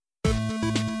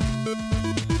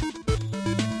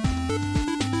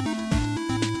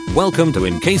Welcome to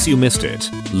In Case You Missed It,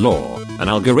 Law, an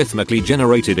algorithmically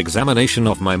generated examination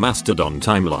of my Mastodon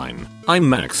timeline. I'm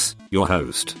Max, your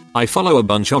host. I follow a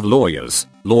bunch of lawyers,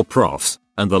 law profs,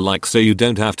 and the like so you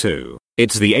don't have to.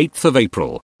 It's the 8th of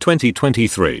April,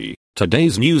 2023.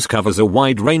 Today's news covers a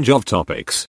wide range of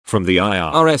topics, from the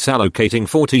IRS allocating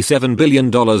 $47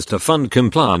 billion to fund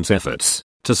compliance efforts,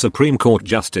 to Supreme Court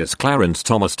Justice Clarence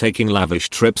Thomas taking lavish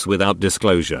trips without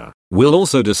disclosure. We'll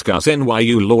also discuss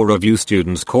NYU Law Review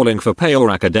students calling for pay or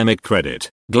academic credit,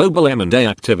 global M&A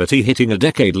activity hitting a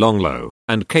decade-long low,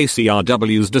 and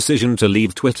KCRW's decision to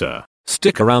leave Twitter.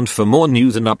 Stick around for more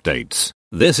news and updates.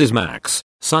 This is Max,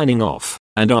 signing off,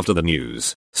 and after the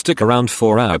news, stick around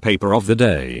for our paper of the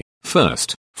day.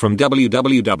 First, from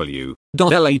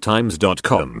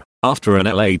www.latimes.com, after an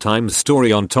LA Times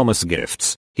story on Thomas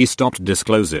gifts, he stopped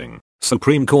disclosing.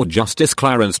 Supreme Court Justice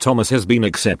Clarence Thomas has been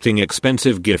accepting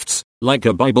expensive gifts, like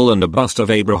a Bible and a bust of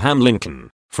Abraham Lincoln,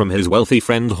 from his wealthy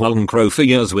friend Holden Crow for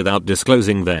years without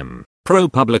disclosing them.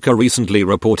 ProPublica recently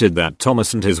reported that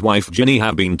Thomas and his wife Jenny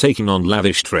have been taking on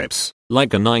lavish trips,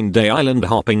 like a 9-day island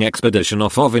hopping expedition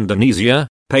off of Indonesia,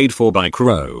 paid for by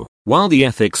Crow. While the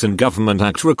Ethics in Government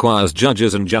Act requires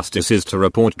judges and justices to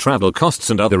report travel costs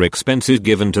and other expenses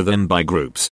given to them by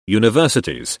groups,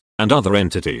 universities, and other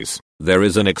entities, there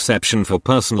is an exception for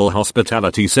personal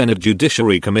hospitality. Senate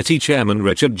Judiciary Committee Chairman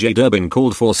Richard J. Durbin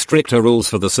called for stricter rules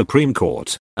for the Supreme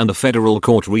Court, and a federal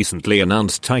court recently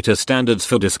announced tighter standards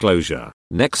for disclosure.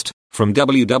 Next, from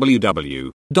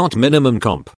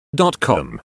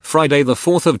www.minimumcomp.com, Friday the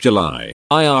 4th of July,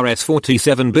 IRS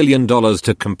 $47 billion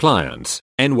to compliance.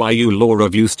 NYU Law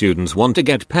Review students want to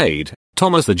get paid.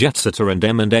 Thomas the Jetsetter and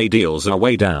M&A deals are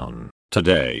way down.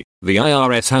 Today, the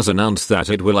IRS has announced that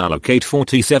it will allocate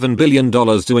 $47 billion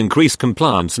to increase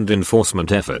compliance and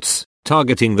enforcement efforts,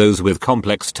 targeting those with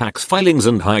complex tax filings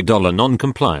and high-dollar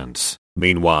non-compliance.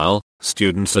 Meanwhile,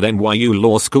 students at NYU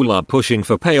Law School are pushing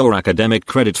for pay or academic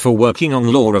credit for working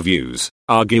on law reviews,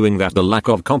 arguing that the lack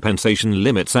of compensation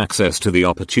limits access to the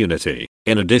opportunity.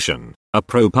 In addition, a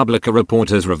ProPublica report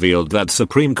has revealed that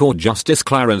Supreme Court Justice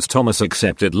Clarence Thomas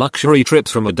accepted luxury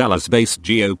trips from a Dallas-based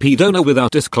GOP donor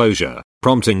without disclosure,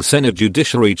 prompting Senate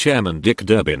Judiciary Chairman Dick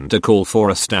Durbin to call for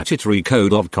a statutory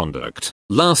code of conduct.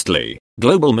 Lastly,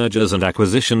 global mergers and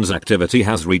acquisitions activity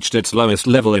has reached its lowest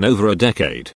level in over a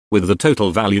decade, with the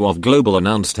total value of global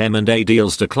announced M&A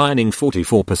deals declining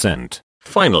 44%.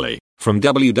 Finally, from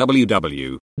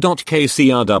www.kcrw.com,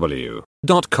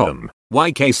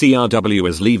 why KCRW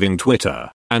is leaving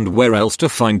Twitter, and where else to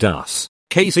find us.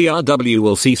 KCRW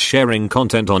will cease sharing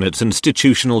content on its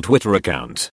institutional Twitter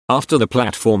account, after the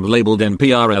platform labeled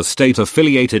NPR as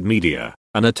state-affiliated media,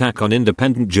 an attack on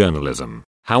independent journalism.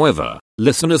 However,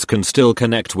 listeners can still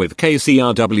connect with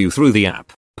KCRW through the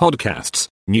app, podcasts,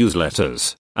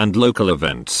 newsletters, and local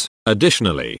events.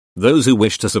 Additionally, those who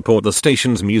wish to support the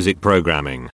station's music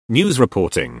programming, news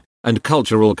reporting, and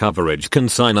cultural coverage can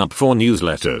sign up for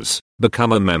newsletters,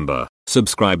 become a member,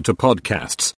 subscribe to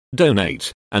podcasts,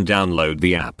 donate, and download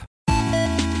the app.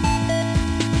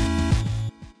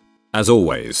 As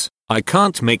always, I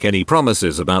can't make any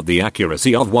promises about the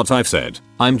accuracy of what I've said.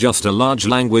 I'm just a large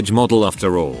language model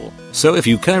after all. So if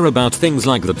you care about things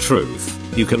like the truth,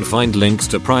 you can find links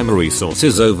to primary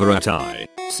sources over at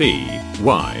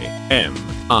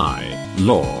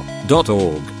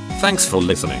icymilaw.org. Thanks for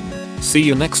listening. See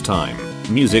you next time.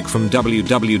 Music from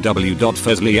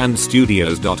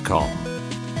www.fesleyandstudios.com.